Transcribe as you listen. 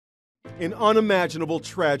An unimaginable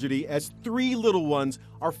tragedy as 3 little ones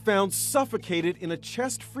are found suffocated in a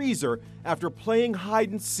chest freezer after playing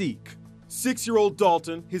hide and seek. 6-year-old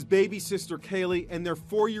Dalton, his baby sister Kaylee, and their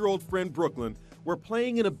 4-year-old friend Brooklyn were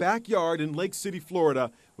playing in a backyard in Lake City,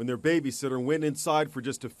 Florida, when their babysitter went inside for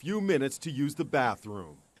just a few minutes to use the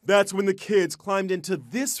bathroom. That's when the kids climbed into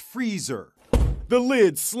this freezer. The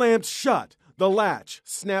lid slammed shut, the latch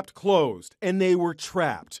snapped closed, and they were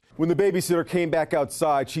trapped. When the babysitter came back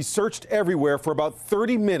outside, she searched everywhere for about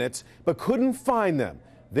 30 minutes, but couldn't find them.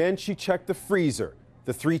 Then she checked the freezer.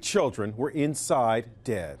 The 3 children were inside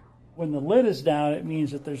dead. When the lid is down, it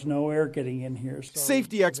means that there's no air getting in here. So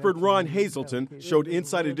safety expert Ron Hazelton showed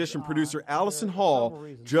Inside Edition producer Allison Hall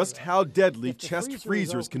just how deadly chest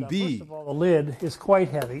freezers can be. First of all, the lid is quite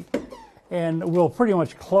heavy and will pretty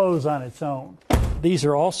much close on its own. These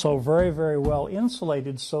are also very, very well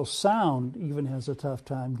insulated, so sound even has a tough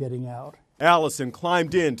time getting out. Allison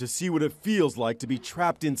climbed in to see what it feels like to be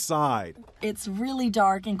trapped inside. It's really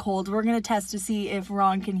dark and cold. We're going to test to see if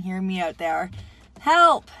Ron can hear me out there.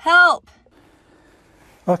 Help! Help!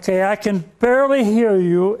 Okay, I can barely hear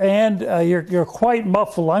you, and you're quite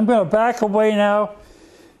muffled. I'm going to back away now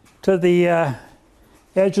to the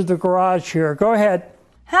edge of the garage here. Go ahead.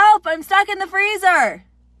 Help! I'm stuck in the freezer!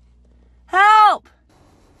 Help!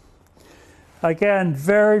 Again,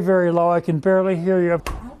 very, very low. I can barely hear you.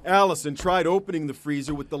 Allison tried opening the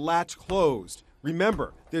freezer with the latch closed.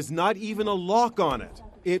 Remember, there's not even a lock on it.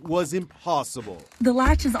 It was impossible. The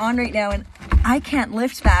latch is on right now, and I can't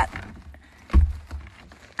lift that.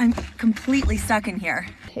 I'm completely stuck in here.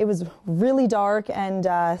 It was really dark and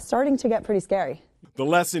starting to get pretty scary. The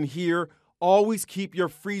lesson here, always keep your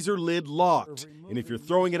freezer lid locked. And if you're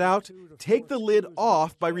throwing it out, take the lid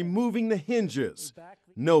off by removing the hinges.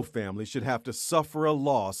 No family should have to suffer a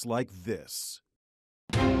loss like this.